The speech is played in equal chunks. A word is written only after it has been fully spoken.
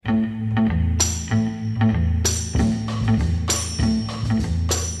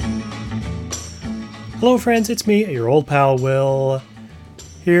Hello friends, it's me, your old pal Will,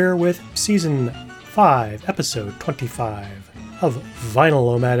 here with Season 5, Episode 25 of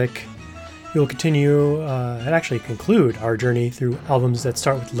Vinyl-O-Matic. We will continue and actually conclude our journey through albums that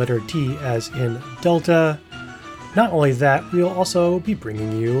start with the letter D as in Delta. Not only that, we'll also be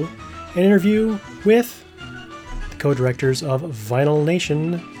bringing you an interview with the co-directors of Vinyl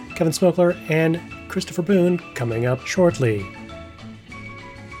Nation, Kevin Smokler and Christopher Boone, coming up shortly.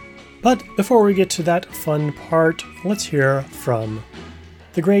 But before we get to that fun part, let's hear from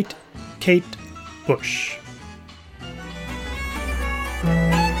the great Kate Bush.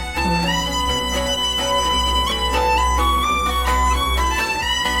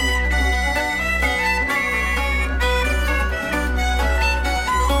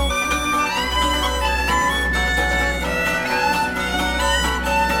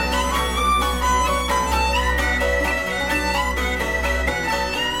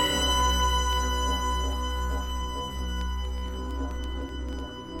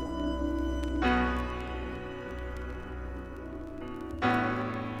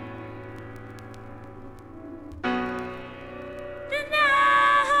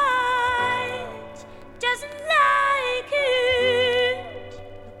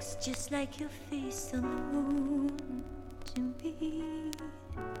 Like your face on the moon to me,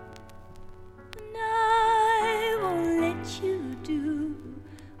 and I won't let you do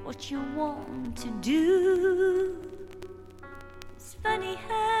what you want to do. It's funny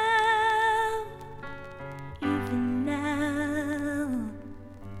how even now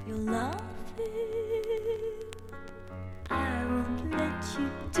you're laughing. I won't let you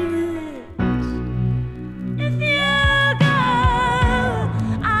do it. If you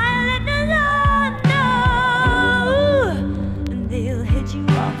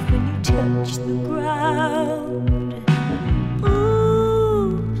touch the ground.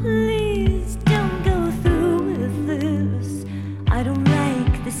 Ooh, please don't go through with this. I don't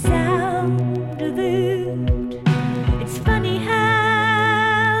like the sound of it. It's funny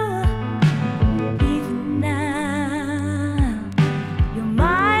how even now you're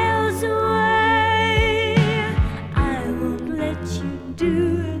miles away. I won't let you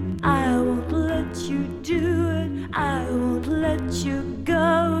do it. I won't let you do it. I won't let you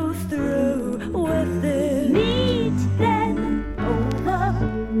go through with it. Meet them over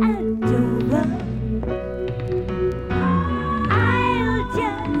and over. I'll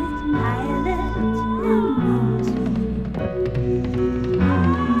just pilot the motor.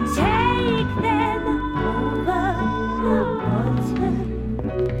 Take them over the water.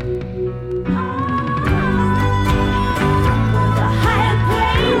 With a higher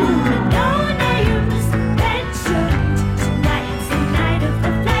plane, no names mentioned. Tonight's the night of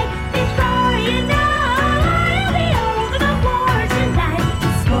the flight. Before you know, I'll be over the wars tonight.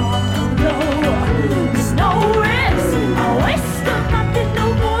 Tomorrow, there's no risk. I'll waste of nothing, no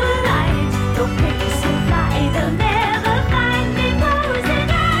moonlight. No pigs so fly, they'll never find me posing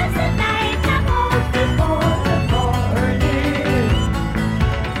as the night. I'm home before the morning.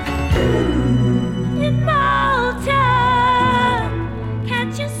 In Malta,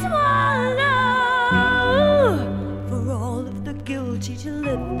 can't you swallow? For all of the guilty to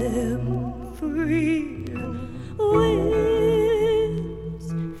let them free. Winds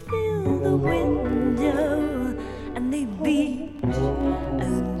fill the window and they beat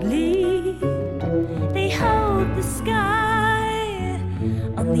and bleed. They hold the sky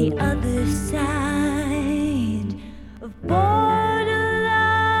on the other side of borderline.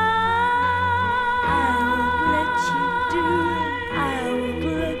 I won't let you do it. I won't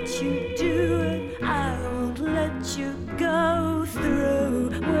let you do it. I won't let you go through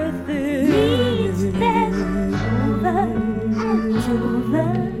with it. Meet them over and over.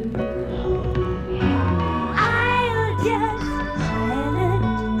 I'll just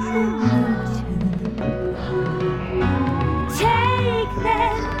pilot the motor. Take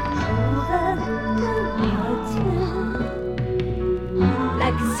them over the water.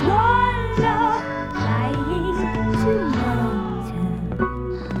 Like a swallow flying to Malta.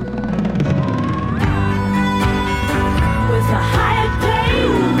 With a higher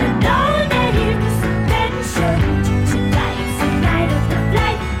plane and no names mentioned. Tonight's the night of the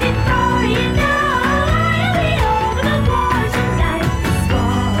flight. Before you know, I'll be over the wars tonight.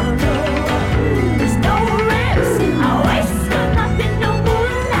 Tomorrow, there's no risk. I'll waste on nothing, no more.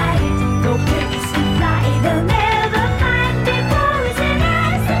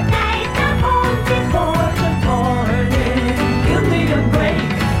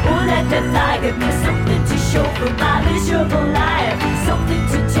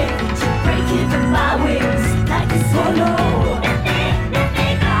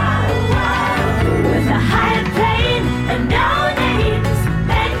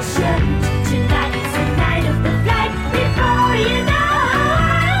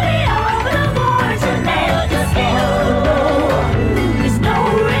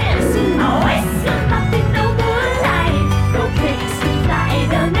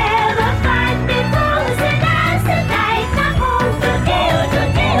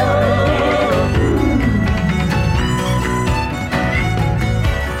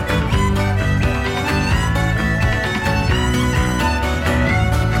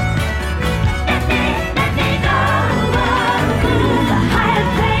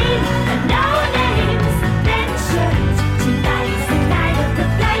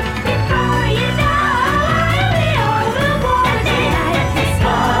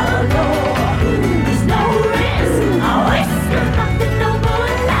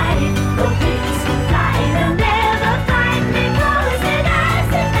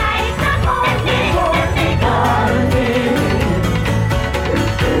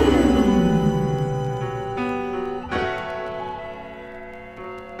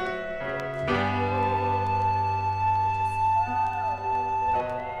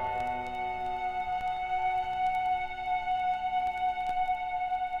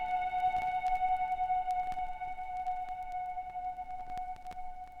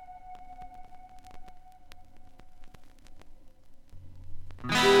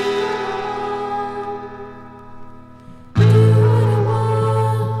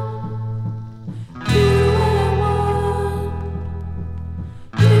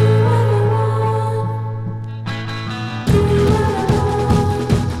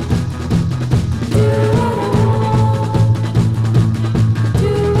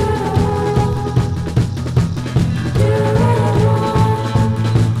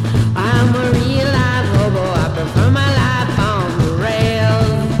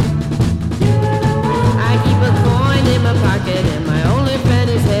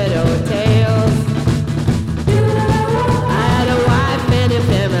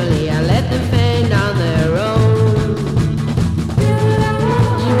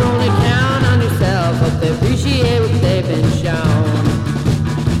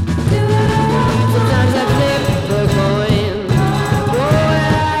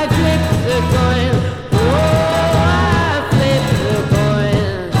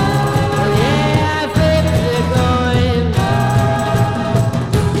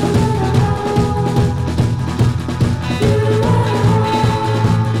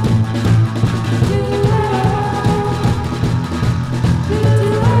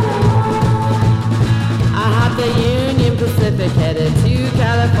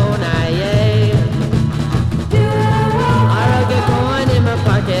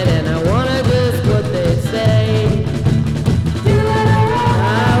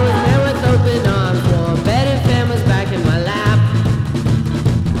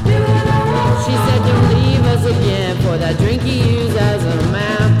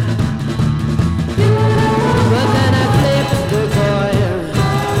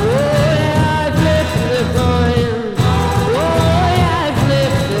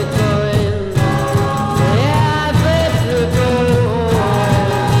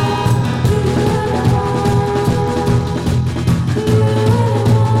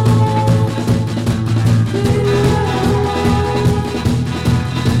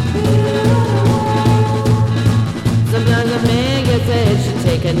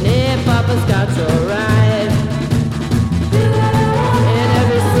 take a nip, pop a scotch or ride. In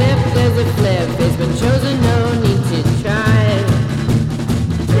every slip there's a flip, it's been chosen, no need to try.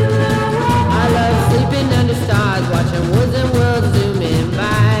 I love sleeping under stars, watching woods and worlds zooming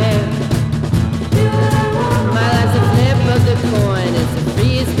by. My life's a flip of the coin, it's the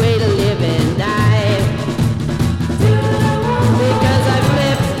freest way to live and die. Because I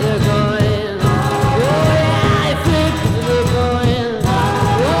flipped the coin. Oh yeah, I flipped the coin.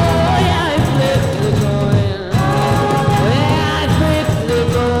 Oh yeah, I flipped the coin. Yeah, I flipped the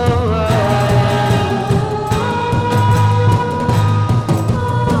coin.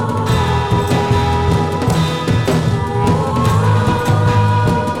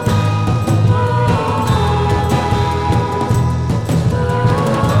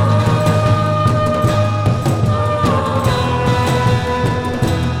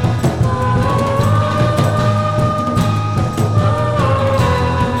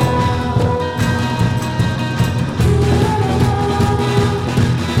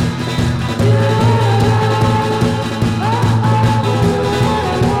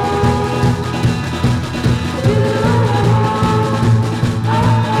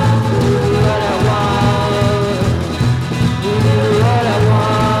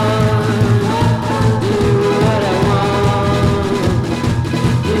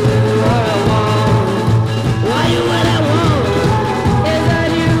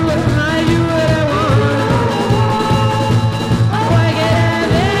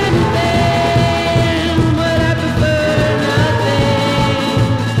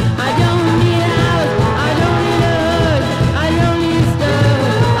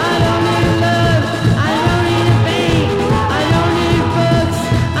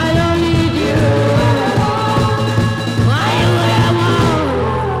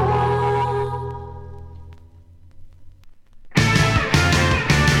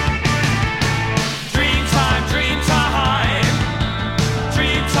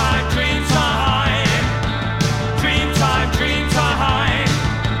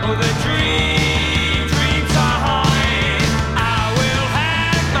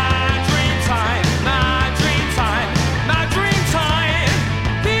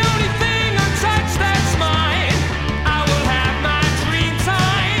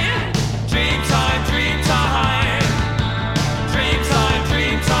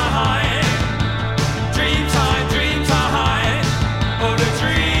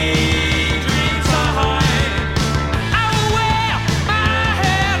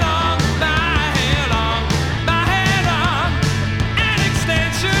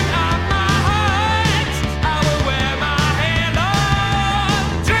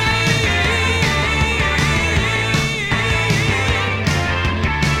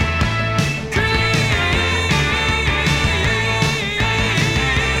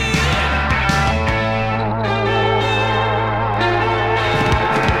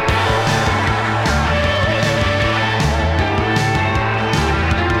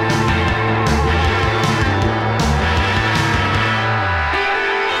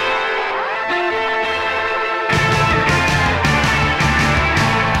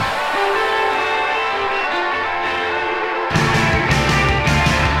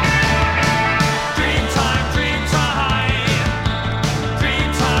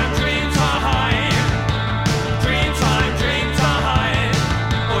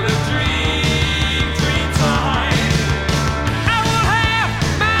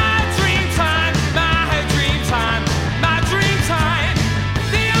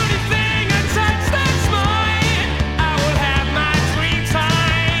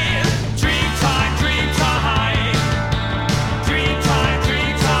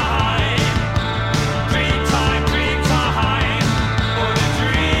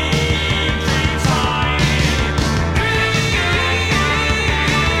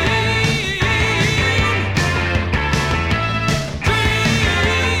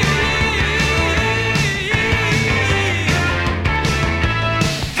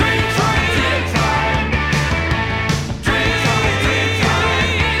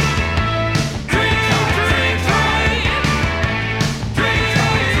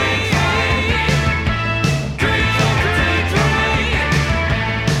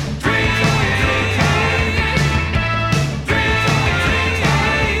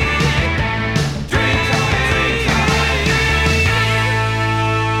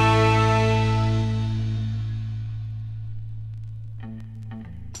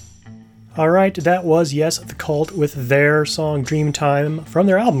 Alright, that was Yes, The Cult with their song Dreamtime from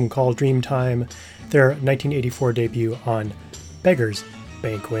their album called Dreamtime, their 1984 debut on Beggar's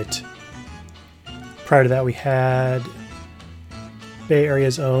Banquet. Prior to that we had Bay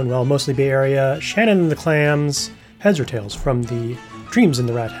Area's own, well, mostly Bay Area, Shannon and the Clams, Heads or Tails from the Dreams in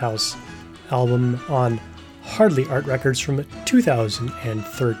the Rat House album on Hardly Art Records from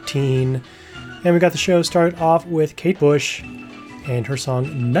 2013. And we got the show started off with Kate Bush and her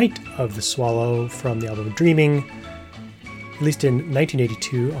song Night of the Swallow from the album Dreaming, released in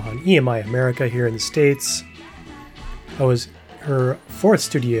 1982 on EMI America here in the States. That was her fourth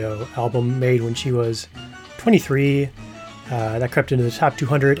studio album made when she was 23. That crept into the top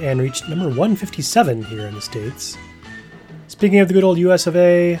 200 and reached number 157 here in the States. Speaking of the good old US of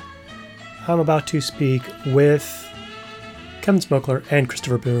A, I'm about to speak with Kevin Smokler and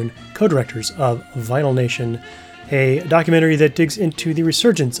Christopher Boone, co-directors of Vinyl Nation, a documentary that digs into the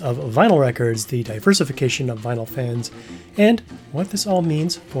resurgence of vinyl records, the diversification of vinyl fans, and what this all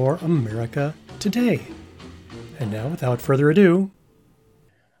means for America today. And now, without further ado,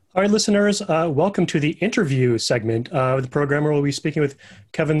 all right, listeners, welcome to the interview segment of the program where we'll be speaking with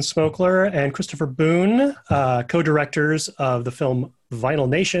Kevin Smokler and Christopher Boone, co-directors of the film Vinyl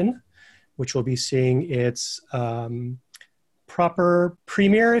Nation, which will be seeing its proper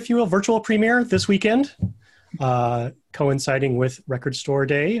premiere, if you will, virtual premiere this weekend, coinciding with Record Store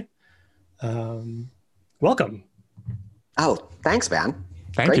Day. Welcome. Oh, thanks, man.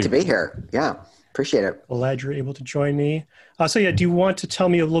 Thank Great you. to be here. Yeah, appreciate it. Glad you're able to join me. Do you want to tell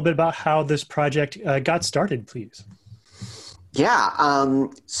me a little bit about how this project got started, please? Yeah.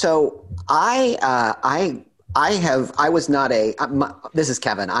 So this is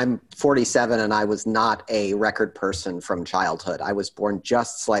Kevin. I'm 47 and I was not a record person from childhood. I was born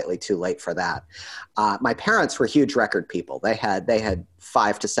just slightly too late for that. My parents were huge record people. They had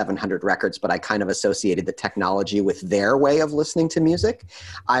 500 to 700 records, but I kind of associated the technology with their way of listening to music.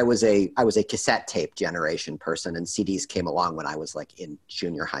 I was a cassette tape generation person, and CDs came along when I was like in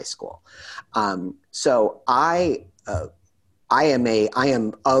junior high school. So I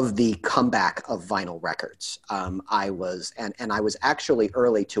am of the comeback of vinyl records. I was actually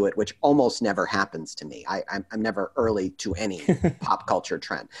early to it, which almost never happens to me. I'm never early to any pop culture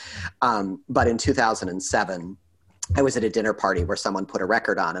trend. But in 2007, I was at a dinner party where someone put a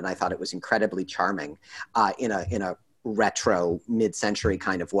record on, and I thought it was incredibly charming in a retro mid-century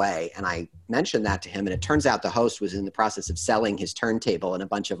kind of way. And I mentioned that to him, and it turns out the host was in the process of selling his turntable and a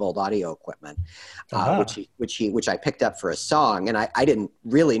bunch of old audio equipment, which I picked up for a song. And I didn't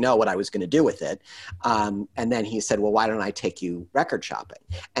really know what I was going to do with it. And then he said, well, why don't I take you record shopping?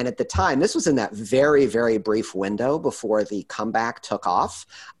 And at the time, this was in that very, very brief window before the comeback took off.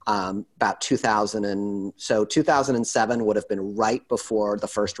 About 2007 would have been right before the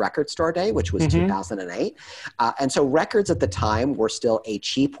first Record Store Day, which was 2008. And so records at the time were still a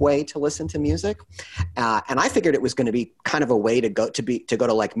cheap way to listen to music. And I figured it was going to be kind of a way to go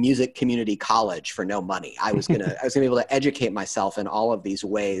to like music community college for no money. I was going to be able to educate myself in all of these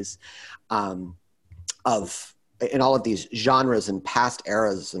ways in all of these genres and past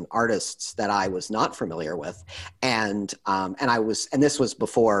eras and artists that I was not familiar with. And this was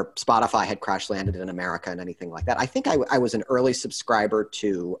before Spotify had crash landed in America and anything like that. I think I was an early subscriber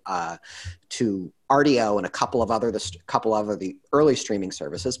to Rdio and a couple of the early streaming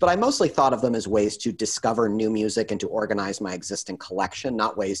services, but I mostly thought of them as ways to discover new music and to organize my existing collection,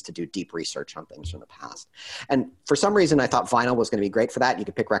 not ways to do deep research on things from the past. And for some reason, I thought vinyl was going to be great for that. You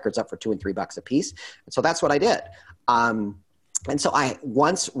could pick records up for $2 and $3 a piece. And so that's what I did. And so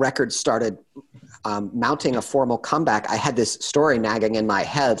once records started mounting a formal comeback, I had this story nagging in my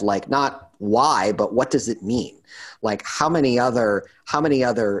head, like not why, but what does it mean? Like how many other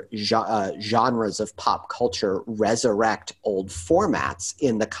genres of pop culture resurrect old formats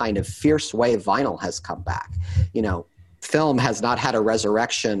in the kind of fierce way vinyl has come back? You know, film has not had a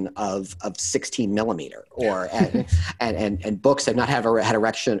resurrection of 16 millimeter, and books have not had a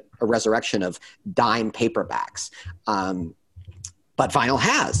resurrection of dime paperbacks. But vinyl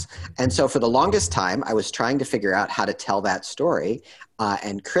has. And so for the longest time, I was trying to figure out how to tell that story.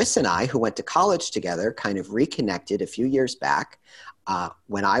 And Chris and I, who went to college together, kind of reconnected a few years back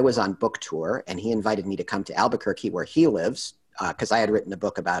when I was on book tour, and he invited me to come to Albuquerque, where he lives, because I had written a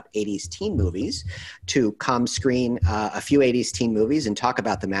book about 80s teen movies, to come screen a few 80s teen movies and talk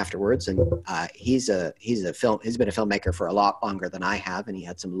about them afterwards. And he's been a filmmaker for a lot longer than I have, and he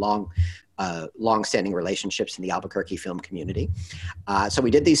had some long-standing relationships in the Albuquerque film community. So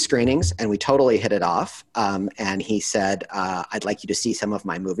we did these screenings, and we totally hit it off. And he said, I'd like you to see some of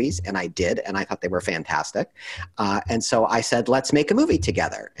my movies. And I did, and I thought they were fantastic. And so I said, let's make a movie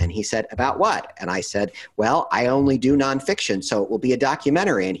together. And he said, about what? And I said, well, I only do nonfiction, so it will be a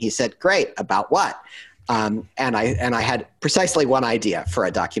documentary. And he said, great, about what? And I had precisely one idea for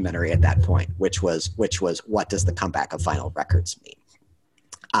a documentary at that point, which was what does the comeback of vinyl records mean?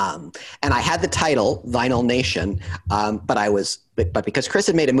 And I had the title Vinyl Nation, but because Chris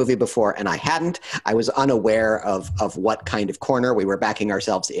had made a movie before and I hadn't, I was unaware of what kind of corner we were backing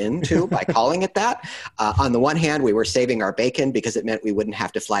ourselves into by calling it that. On the one hand, we were saving our bacon because it meant we wouldn't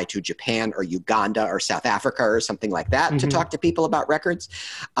have to fly to Japan or Uganda or South Africa or something like that to talk to people about records.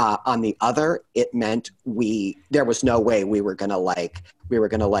 On the other, it meant there was no way we were gonna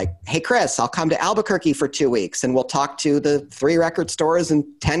hey Chris, I'll come to Albuquerque for 2 weeks and we'll talk to the 3 record stores and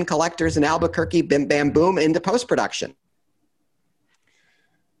 10 collectors in Albuquerque, bim bam boom, into post-production.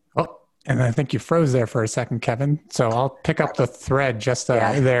 Oh, and I think you froze there for a second, Kevin. So I'll pick up the thread just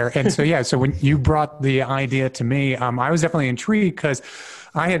there. And so when you brought the idea to me, I was definitely intrigued because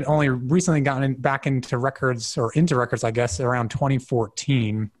I had only recently gotten back into records, I guess, around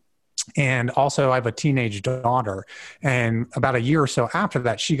 2014. And also I have a teenage daughter, and about a year or so after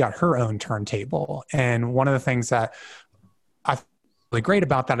that, she got her own turntable. And one of the things that I feel really great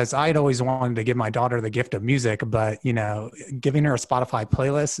about that is I'd always wanted to give my daughter the gift of music, but giving her a Spotify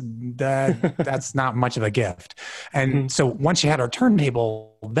playlist, that's not much of a gift. And so once she had her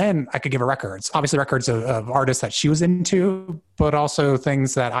turntable, then I could give her records, obviously records of artists that she was into, but also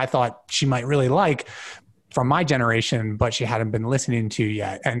things that I thought she might really like from my generation, but she hadn't been listening to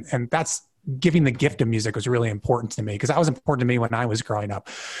yet. And that's giving the gift of music was really important to me because that was important to me when I was growing up.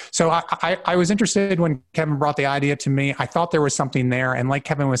 So I was interested when Kevin brought the idea to me. I thought there was something there. And like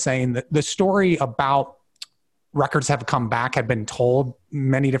Kevin was saying, the story about records have come back had been told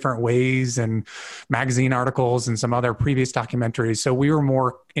many different ways and magazine articles and some other previous documentaries. So we were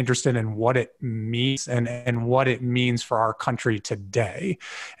more interested in what it means and what it means for our country today.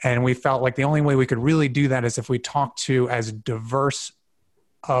 And we felt like the only way we could really do that is if we talk to as diverse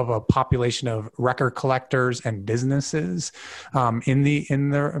of a population of record collectors and businesses in the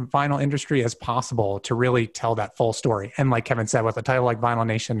vinyl industry as possible to really tell that full story. And like Kevin said, with a title like Vinyl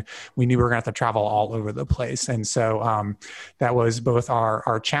Nation, we knew we were going to have to travel all over the place. And so that was both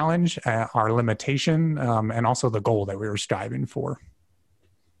our challenge, our limitation, and also the goal that we were striving for.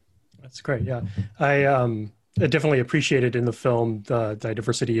 That's great. Yeah. I definitely appreciated in the film the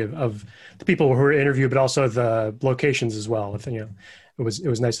diversity of the people who were interviewed, but also the locations as well. It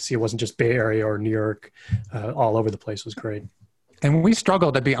was nice to see it wasn't just Bay Area or New York, all over the place. It was great. And we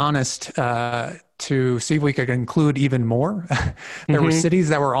struggled, to be honest, to see if we could include even more. There were cities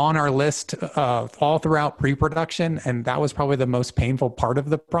that were on our list all throughout pre-production, and that was probably the most painful part of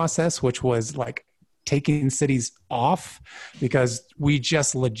the process, which was like taking cities off because we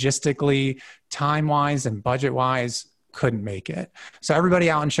just logistically, time-wise and budget-wise, couldn't make it. So everybody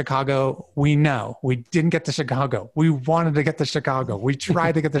out in Chicago, we know we didn't get to Chicago. We wanted to get to Chicago. We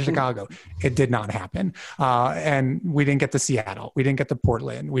tried to get to Chicago. It did not happen. And we didn't get to Seattle. We didn't get to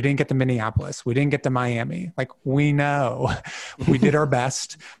Portland. We didn't get to Minneapolis. We didn't get to Miami. Like, we know we did our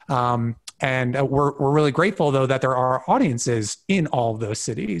best. And we're really grateful, though, that there are audiences in all of those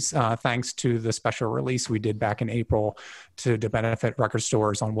cities, thanks to the special release we did back in April to benefit record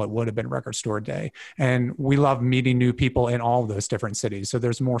stores on what would have been Record Store Day. And we love meeting new people in all of those different cities. So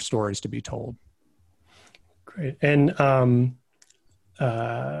there's more stories to be told. Great. And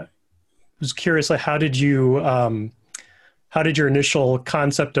I was curious, like, how did your initial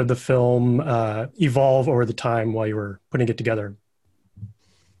concept of the film evolve over the time while you were putting it together?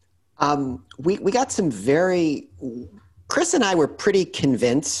 We got some Chris and I were pretty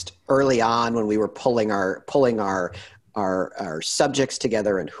convinced early on when we were pulling our subjects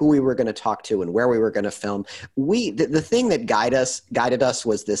together and who we were going to talk to and where we were going to film. The thing that guided us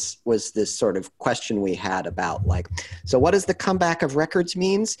was this sort of question we had about, like, so what does the comeback of records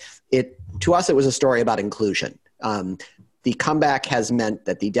means? To us, it was a story about inclusion. The comeback has meant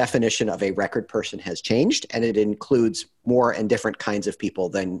that the definition of a record person has changed, and it includes more and different kinds of people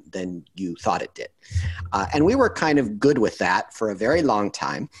than you thought it did. And we were kind of good with that for a very long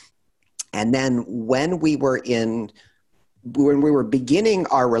time. And then when we were beginning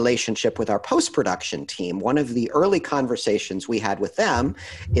our relationship with our post-production team, one of the early conversations we had with them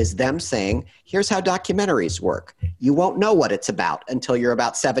is them saying, here's how documentaries work. You won't know what it's about until you're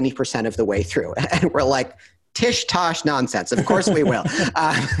about 70% of the way through. And we're like, tish tosh nonsense. Of course we will.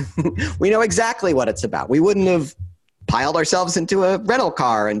 We know exactly what it's about. We wouldn't have piled ourselves into a rental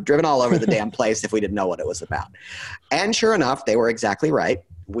car and driven all over the damn place if we didn't know what it was about. And sure enough, they were exactly right.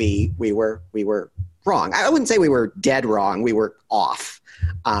 We were wrong. I wouldn't say we were dead wrong. We were off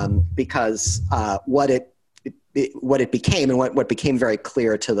because what it became and what became very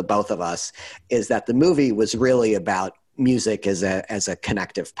clear to the both of us is that the movie was really about music as a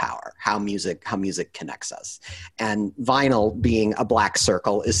connective power, how music connects us. And vinyl, being a black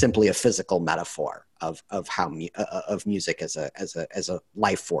circle, is simply a physical metaphor of how of music as a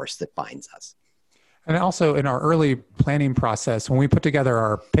life force that binds us. And also in our early planning process, when we put together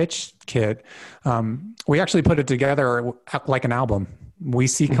our pitch kit, we actually put it together like an album. We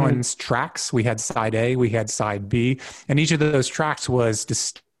sequenced tracks. We had side A, we had side B, and each of those tracks was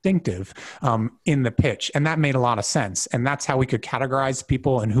distinctive in the pitch. And that made a lot of sense. And that's how we could categorize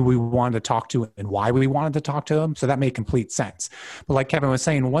people and who we wanted to talk to and why we wanted to talk to them. So that made complete sense. But like Kevin was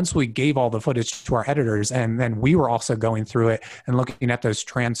saying, once we gave all the footage to our editors, and then we were also going through it and looking at those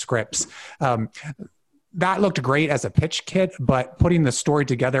transcripts, that looked great as a pitch kit, but putting the story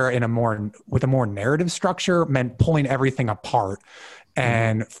together with a more narrative structure meant pulling everything apart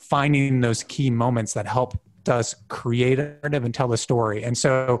and finding those key moments that helped us create a narrative and tell the story. And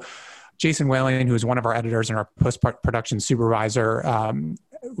so Jason Whalen, who is one of our editors and our post-production supervisor,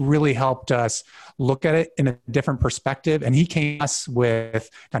 really helped us look at it in a different perspective. And he came to us with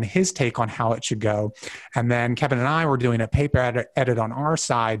kind of his take on how it should go. And then Kevin and I were doing a paper edit on our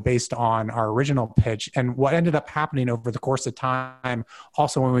side based on our original pitch. And what ended up happening over the course of time,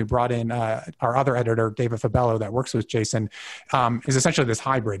 also when we brought in our other editor, David Fabello, that works with Jason, is essentially this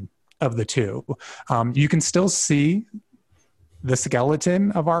hybrid of the two. You can still see the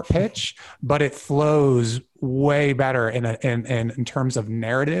skeleton of our pitch, but it flows way better in terms of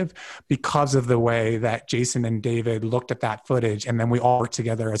narrative because of the way that Jason and David looked at that footage. And then we all worked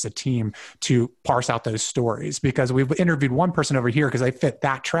together as a team to parse out those stories, because we've interviewed one person over here because they fit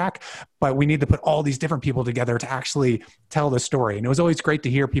that track, but we need to put all these different people together to actually tell the story. And it was always great to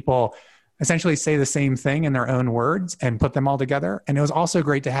hear people essentially say the same thing in their own words and put them all together. And it was also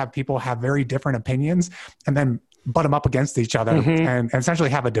great to have people have very different opinions and then butt them up against each other and essentially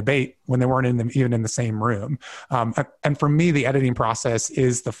have a debate when they weren't even in the same room. And for me, the editing process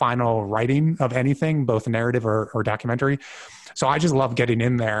is the final writing of anything, both narrative or documentary. So I just love getting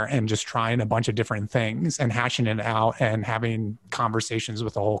in there and just trying a bunch of different things and hashing it out and having conversations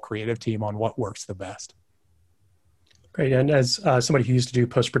with the whole creative team on what works the best. Great. And as somebody who used to do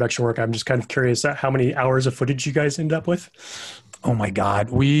post-production work, I'm just kind of curious how many hours of footage you guys ended up with? Oh my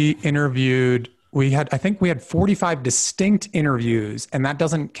God. We had 45 distinct interviews, and that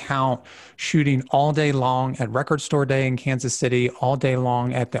doesn't count shooting all day long at Record Store Day in Kansas City, all day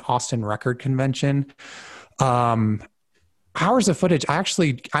long at the Austin Record Convention. Hours of footage.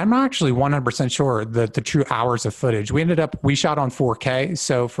 I'm not actually 100% sure the true hours of footage. We shot on 4K.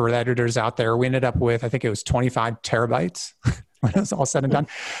 So for the editors out there, we ended up with, I think it was 25 terabytes when it was all said and done.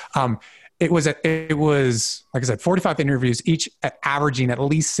 It was, like I said, 45 interviews, each averaging at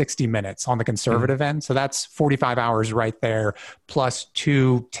least 60 minutes on the conservative end. So that's 45 hours right there, plus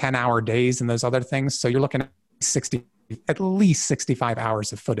 2 10-hour days and those other things. So you're looking at at least 65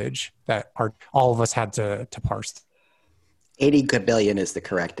 hours of footage that all of us had to parse. 80 gabillion is the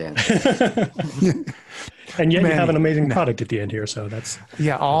correct answer. And yet you have an amazing product at the end here. So that's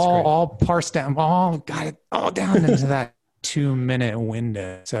all parsed down, all got it all down into that 2-minute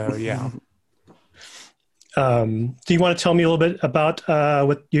window. So yeah. Do you want to tell me a little bit about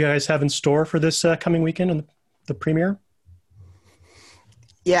what you guys have in store for this coming weekend and the premiere?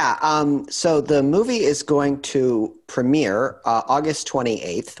 Yeah, so the movie is going to premiere August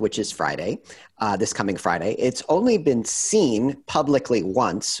 28th, which is Friday, this coming Friday. It's only been seen publicly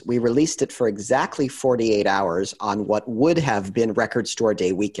once. We released it for exactly 48 hours on what would have been Record Store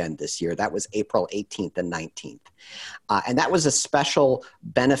Day weekend this year. That was April 18th and 19th. And that was a special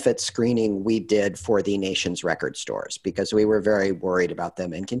benefit screening we did for the nation's record stores because we were very worried about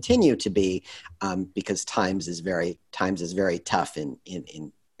them and continue to be because times is very tough in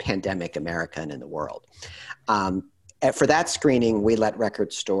pandemic America and in the world. For that screening, we let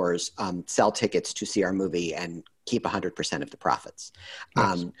record stores sell tickets to see our movie and keep 100% of the profits.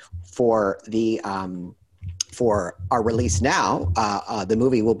 Nice. For our release now, the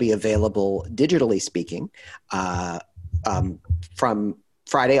movie will be available digitally speaking from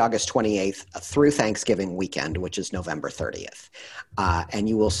Friday, August 28th through Thanksgiving weekend, which is November 30th. And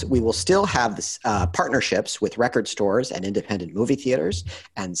we will still have this, partnerships with record stores and independent movie theaters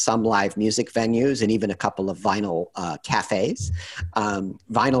and some live music venues and even a couple of vinyl cafes,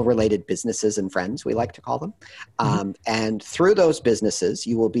 vinyl-related businesses and friends, we like to call them. And through those businesses,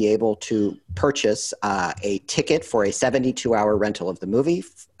 you will be able to purchase a ticket for a 72-hour rental of the movie,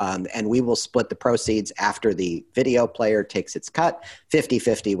 and we will split the proceeds after the video player takes its cut,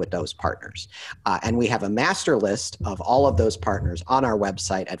 50-50 with those partners. And we have a master list of all of those partners on our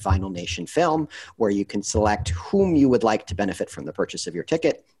website at Vinyl Nation Film, where you can select whom you would like to benefit from the purchase of your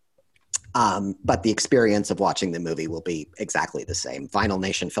ticket. But the experience of watching the movie will be exactly the same.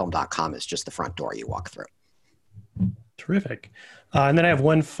 VinylNationFilm.com is just the front door you walk through. Terrific. And then I have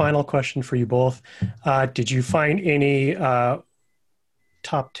one final question for you both. Did you find any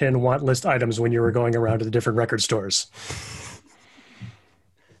top 10 want list items when you were going around to the different record stores?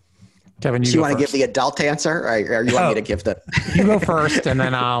 Kevin, So you you go want to give first. the adult answer, or you want me to give the? You go first, and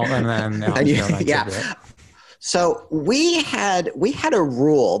then I'll And you- go next yeah. a bit. So we had a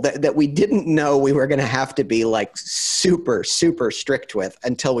rule that we didn't know we were going to have to be like super strict with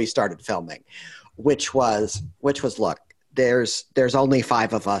until we started filming, which was look, there's only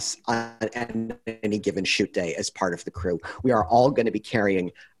 5 of us on any given shoot day as part of the crew. We are all going to be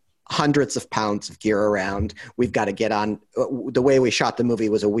carrying hundreds of pounds of gear around. We've got to get on. The way we shot the movie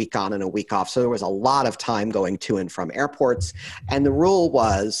was a week on and a week off, so there was a lot of time going to and from airports. And the rule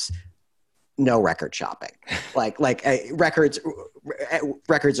was no record shopping. Records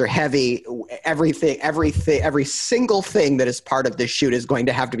are heavy. Every single thing that is part of this shoot is going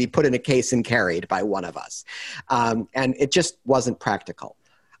to have to be put in a case and carried by one of us, and it just wasn't practical.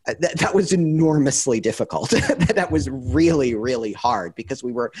 That was enormously difficult. That was really, really hard because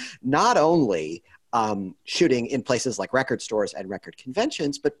we were not only shooting in places like record stores and record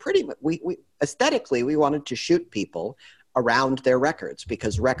conventions, but pretty much we aesthetically we wanted to shoot people around their records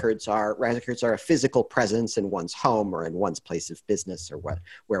because records are a physical presence in one's home or in one's place of business or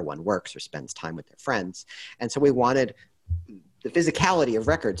where one works or spends time with their friends. And so we wanted the physicality of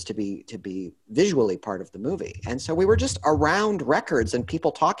records to be visually part of the movie. And so we were just around records and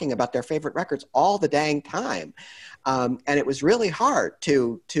people talking about their favorite records all the dang time. And it was really hard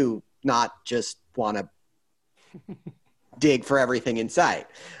to not just want to dig for everything in sight.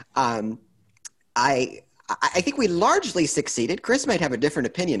 I think we largely succeeded. Chris might have a different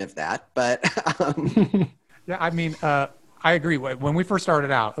opinion of that, but Yeah, I mean, I agree. When we first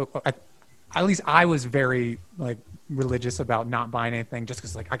started out, at least I was very religious about not buying anything just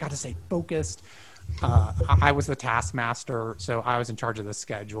because I got to stay focused. I was the taskmaster, so I was in charge of the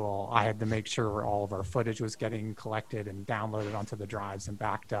schedule. I had to make sure all of our footage was getting collected and downloaded onto the drives and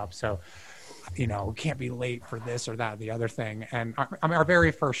backed up. So, we can't be late for this or that, the other thing. And our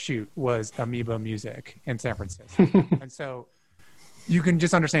very first shoot was Amoeba Music in San Francisco. And so you can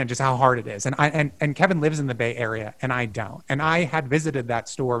just understand just how hard it is. And Kevin lives in the Bay Area and I don't. And I had visited that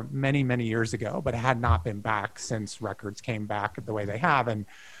store many, many years ago, but had not been back since records came back the way they have. And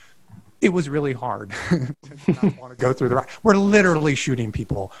it was really hard to not want to go through we're literally shooting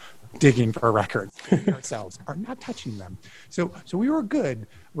people digging for records ourselves, are not touching them. So we were good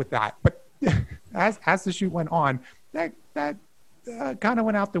with that. But as the shoot went on, that kind of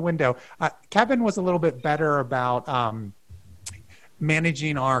went out the window. Kevin was a little bit better about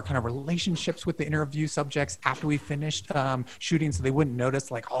managing our kind of relationships with the interview subjects after we finished shooting, so they wouldn't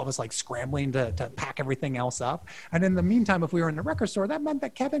notice all of us scrambling to pack everything else up. And in the meantime, if we were in the record store, that meant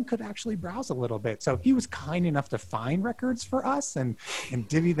that Kevin could actually browse a little bit. So he was kind enough to find records for us and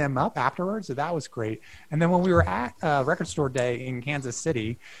divvy them up afterwards. So that was great. And then when we were at Record Store Day in Kansas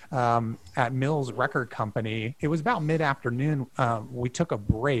City at Mills Record Company, it was about mid-afternoon. We took a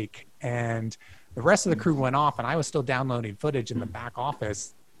break and the rest of the crew went off and I was still downloading footage in the back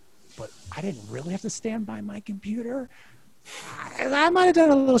office, but I didn't really have to stand by my computer. I might have done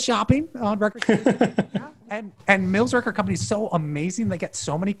a little shopping on Record Store Day. Yeah. And Mills Record Company is so amazing. They get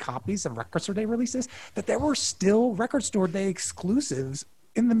so many copies of Record Store Day releases that there were still Record Store Day exclusives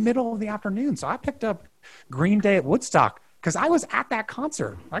in the middle of the afternoon. So I picked up Green Day at Woodstock because I was at that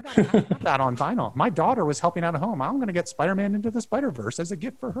concert. I got that on vinyl. My daughter was helping out at home. I'm going to get Spider-Man Into the Spider-Verse as a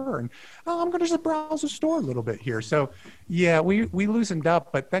gift for her. And I'm going to just browse the store a little bit here. So, yeah, we loosened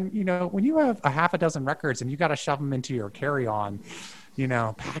up. But then, when you have a half a dozen records and you got to shove them into your carry-on,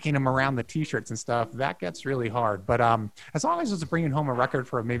 packing them around the T-shirts and stuff, that gets really hard. But as long as I was bringing home a record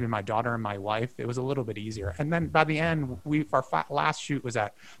for maybe my daughter and my wife, it was a little bit easier. And then by the end, our last shoot was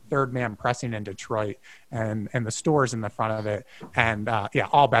at Third Man Pressing in Detroit, and the stores in the front of it. And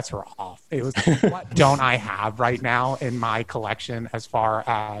all bets were off. It was what don't I have right now in my collection as far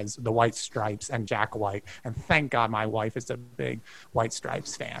as the White Stripes and Jack White? And thank God my wife is a big White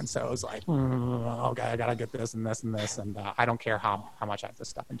Stripes fan. So it was like, okay, I got to get this and this and this. And I don't care how much I have to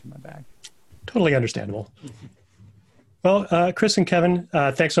stuff into my bag. Totally understandable. Well, Chris and Kevin,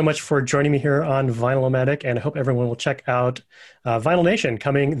 thanks so much for joining me here on Vinyl-O-Matic, and I hope everyone will check out Vinyl Nation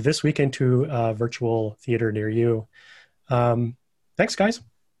coming this weekend to a virtual theater near you. Thanks, guys.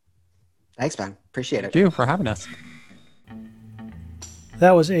 Thanks, man. Appreciate it. Thank you for having us.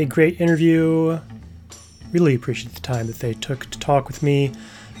 That was a great interview. Really appreciate the time that they took to talk with me.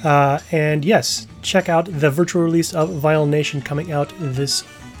 And yes, check out the virtual release of Vinyl Nation coming out this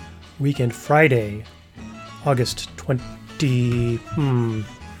weekend, Friday, August 20.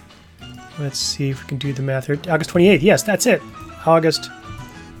 Let's see if we can do the math here. August 28th. Yes, that's it. August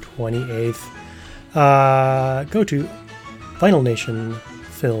 28th. Go to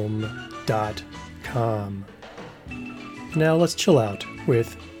vinylnationfilm.com. Now let's chill out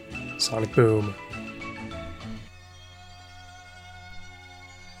with Sonic Boom.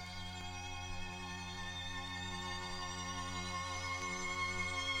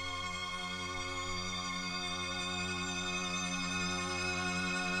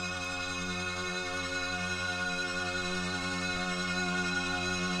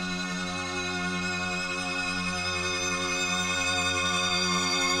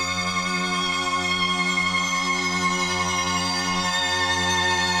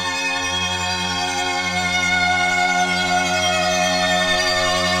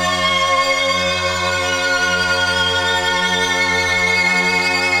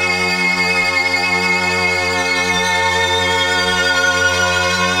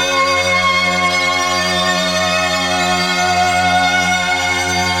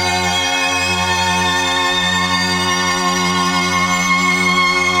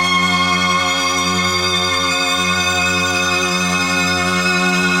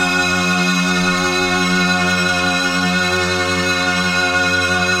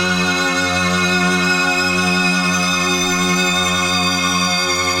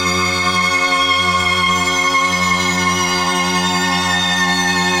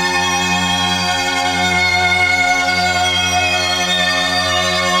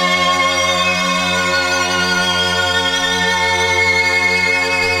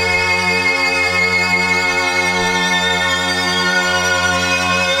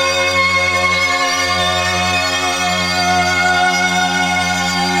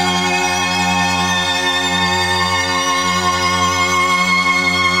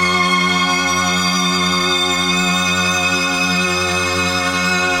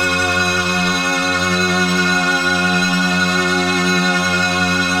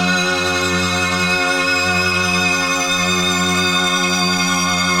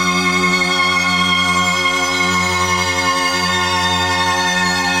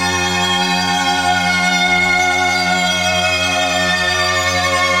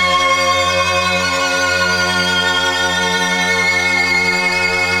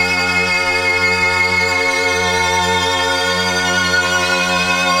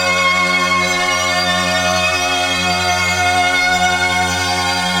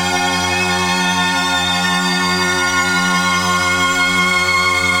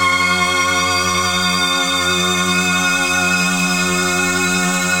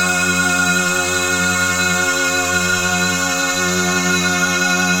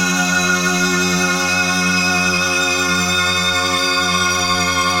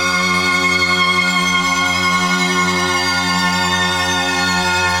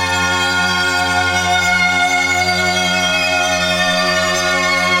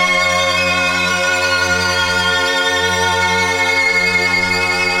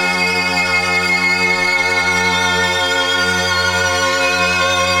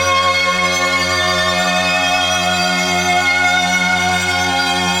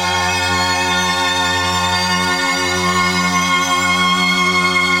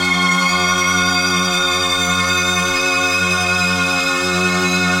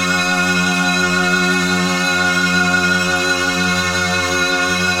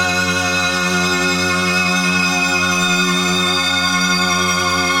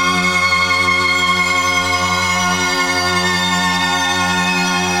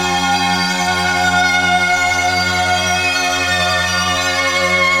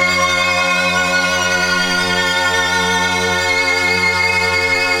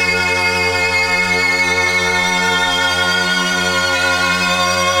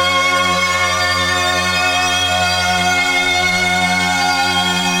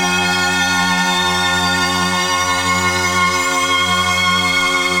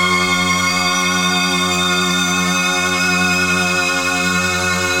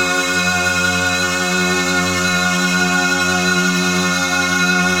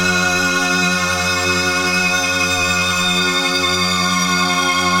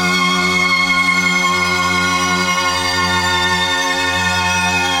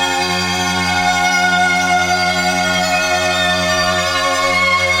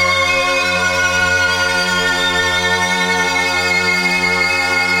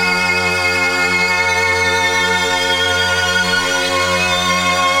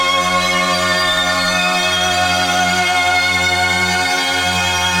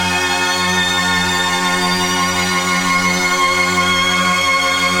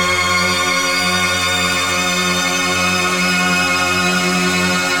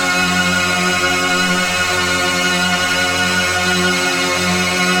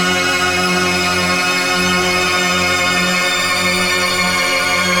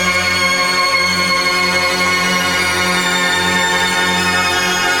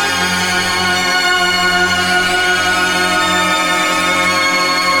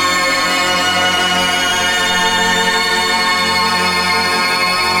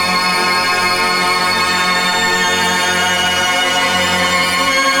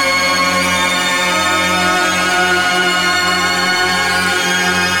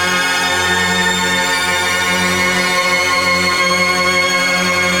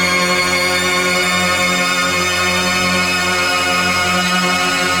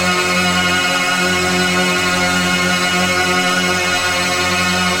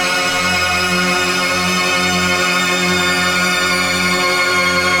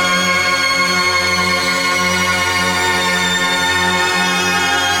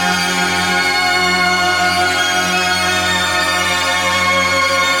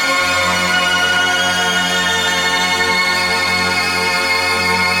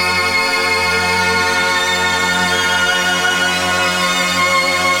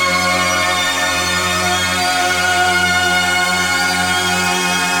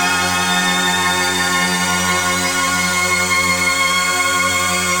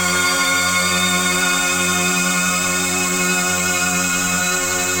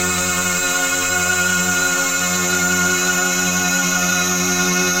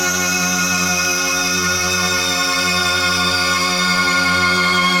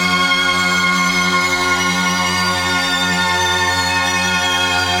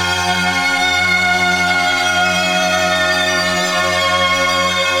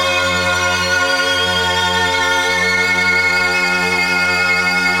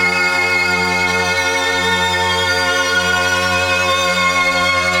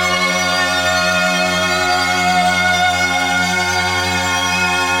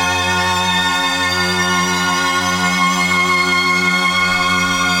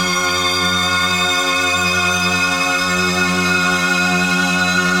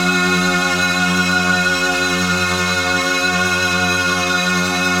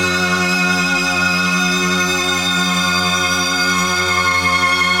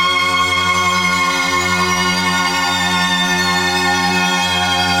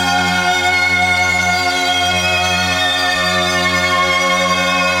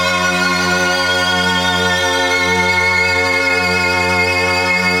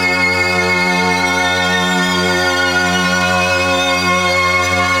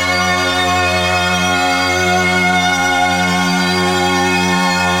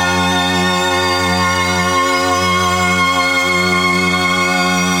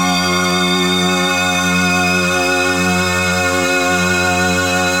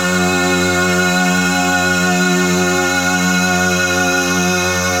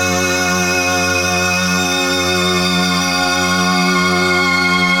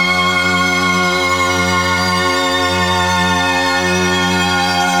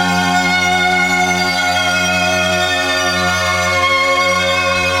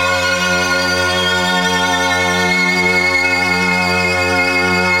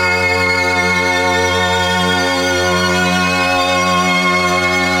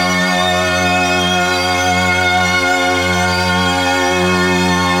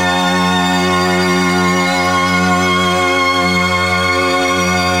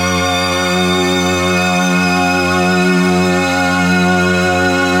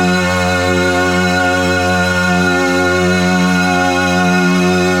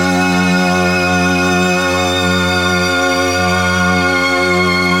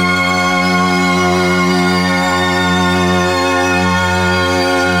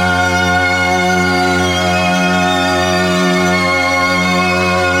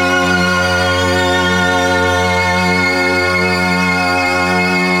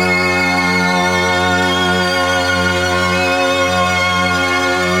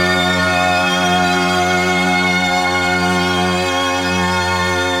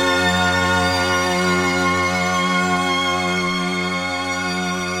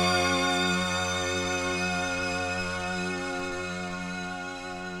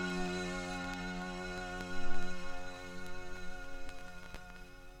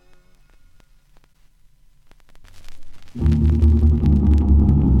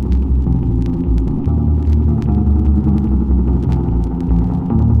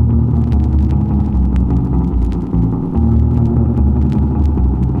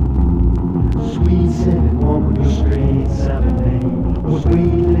 We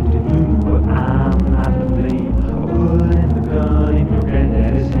lived in Lulu, but I'm not to blame. Putting the gun in your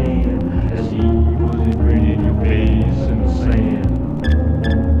granddaddy's hand as he was imprinting your face in the sand.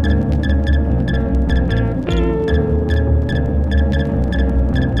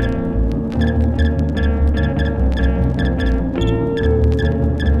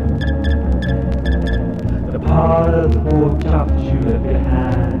 The part of the pork chop that you left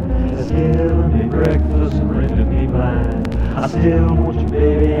behind has given me breakfast and rendered me blind. I still want you,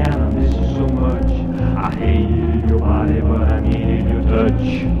 baby, and I miss you so much. I hated your body, but I needed your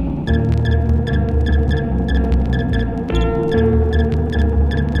touch.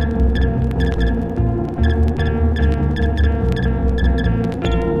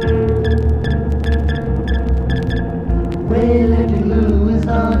 Way left Lulu is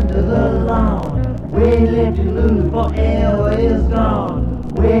under the lawn. Way left Lulu forever is gone.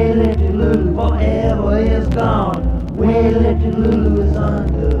 Way left Lulu forever is gone. Way left Lulu is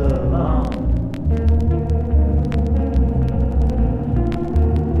under the lawn.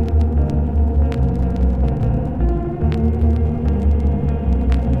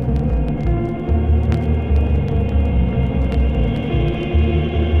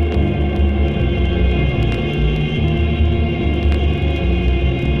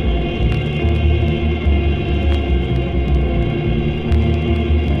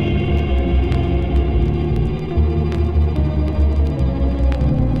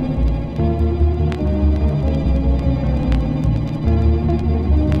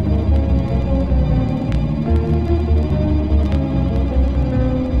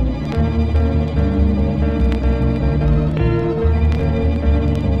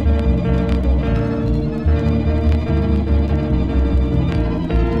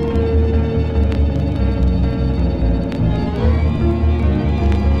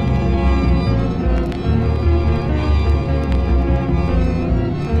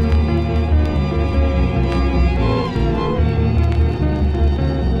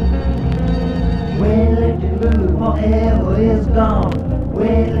 Forever is gone.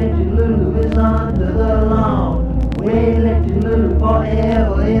 Way left Lulu is under the lawn. Way left Lulu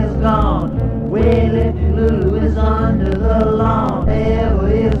forever is gone. Way left Lulu is under the lawn.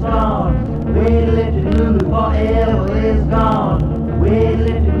 Forever is gone. Way left Lulu forever is gone. Way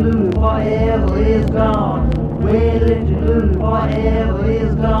left Lulu forever is gone. Way left Lulu forever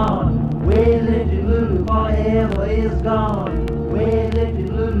is gone. Way left Lulu forever is gone. Way left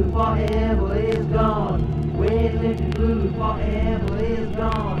Lulu forever is gone. Way left Lulu forever is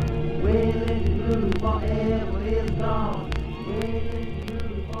gone. Way left Lulu forever is gone. Way left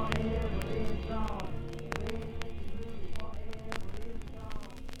Lulu forever is gone.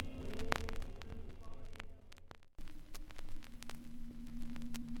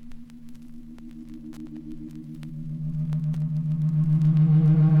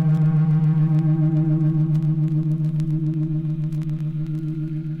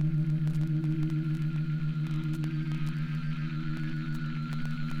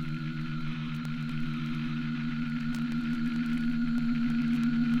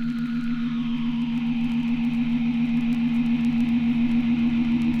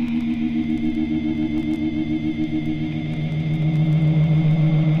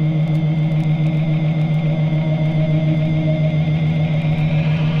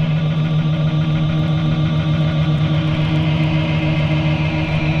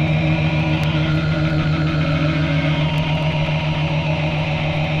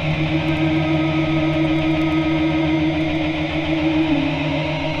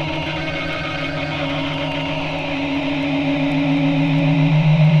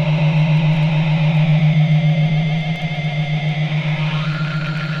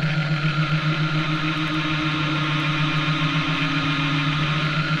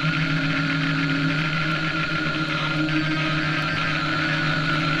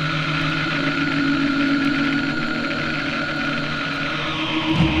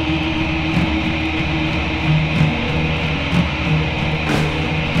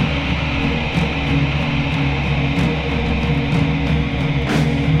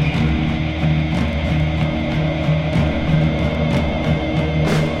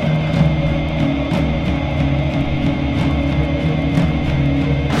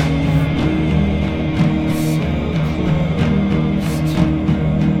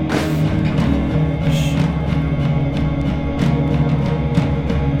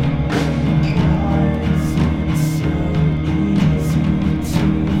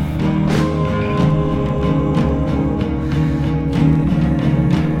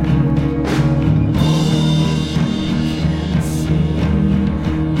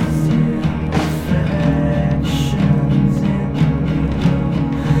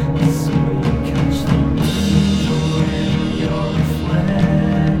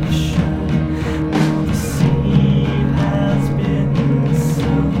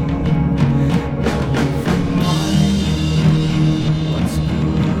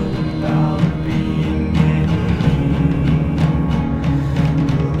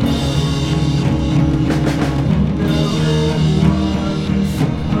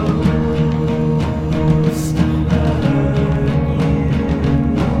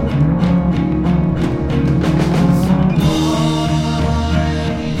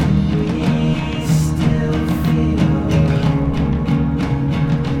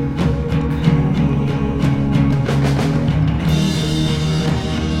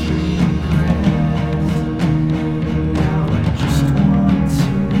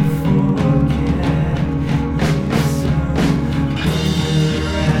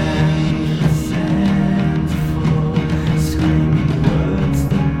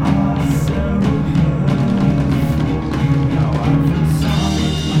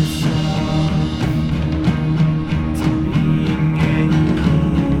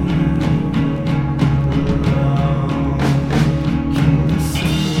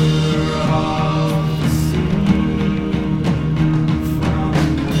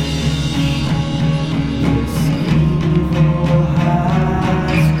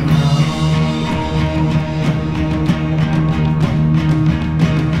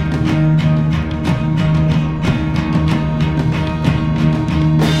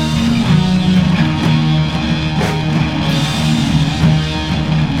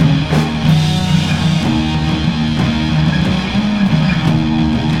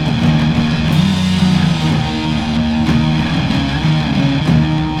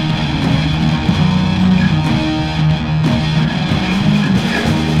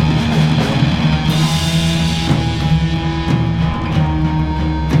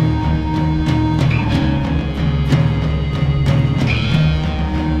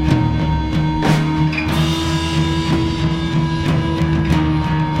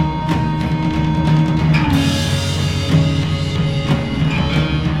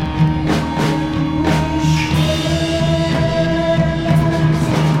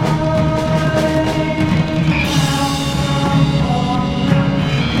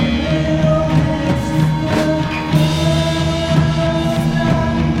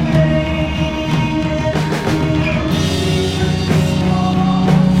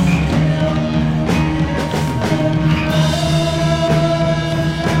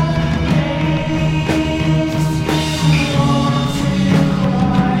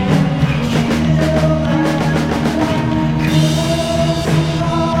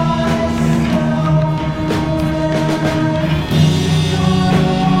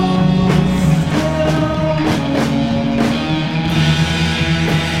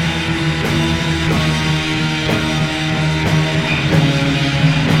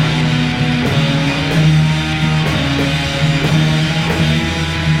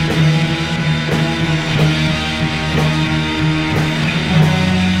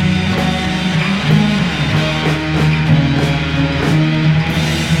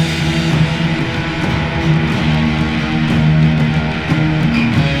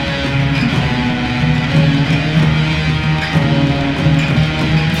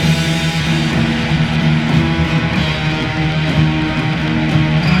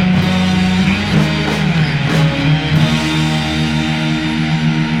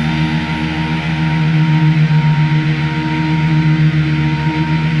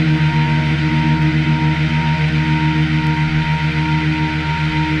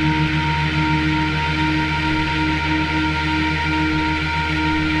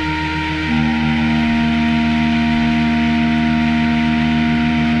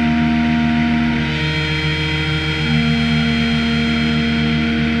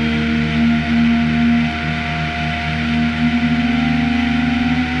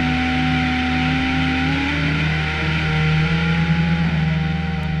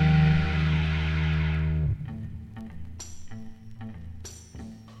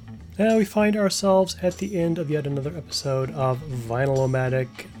 And we find ourselves at the end of yet another episode of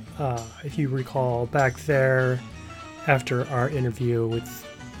Vinyl-O-Matic. If you recall back there, after our interview with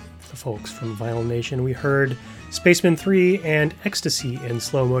the folks from Vinyl Nation, we heard Spaceman 3 and Ecstasy in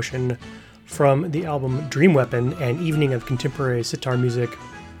slow motion from the album Dream Weapon, an evening of contemporary sitar music.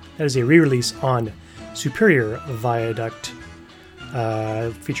 That is a re-release on Superior Viaduct.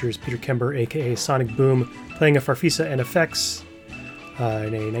 Features Peter Kember, aka Sonic Boom, playing a farfisa and effects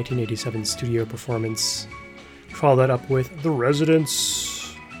in a 1987 studio performance. Follow that up with The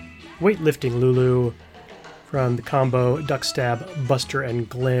Residents, Weightlifting Lulu from the combo Duck Stab, Buster and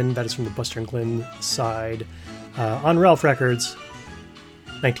Glenn. That is from the Buster and Glenn side on Ralph Records,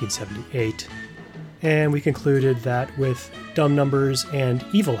 1978. And we concluded that with Dumb Numbers and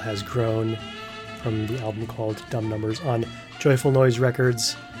Evil Has Grown from the album called Dumb Numbers on Joyful Noise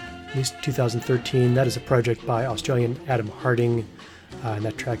Records, released 2013. That is a project by Australian Adam Harding. And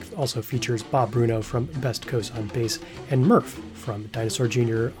that track also features Bob Bruno from Best Coast on bass and Murph from Dinosaur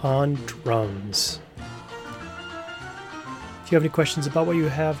Jr. on drums. If you have any questions about what you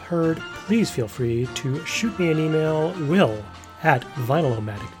have heard, please feel free to shoot me an email,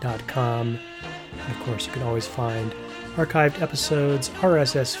 will@vinylomatic.com. And of course, you can always find archived episodes,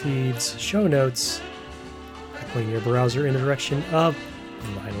 RSS feeds, show notes by pointing your browser in the direction of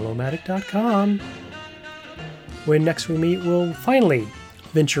vinylomatic.com. When next we meet, we'll finally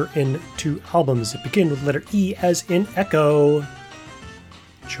venture into albums that begin with letter E as in Echo.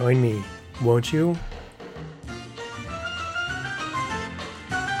 Join me, won't you?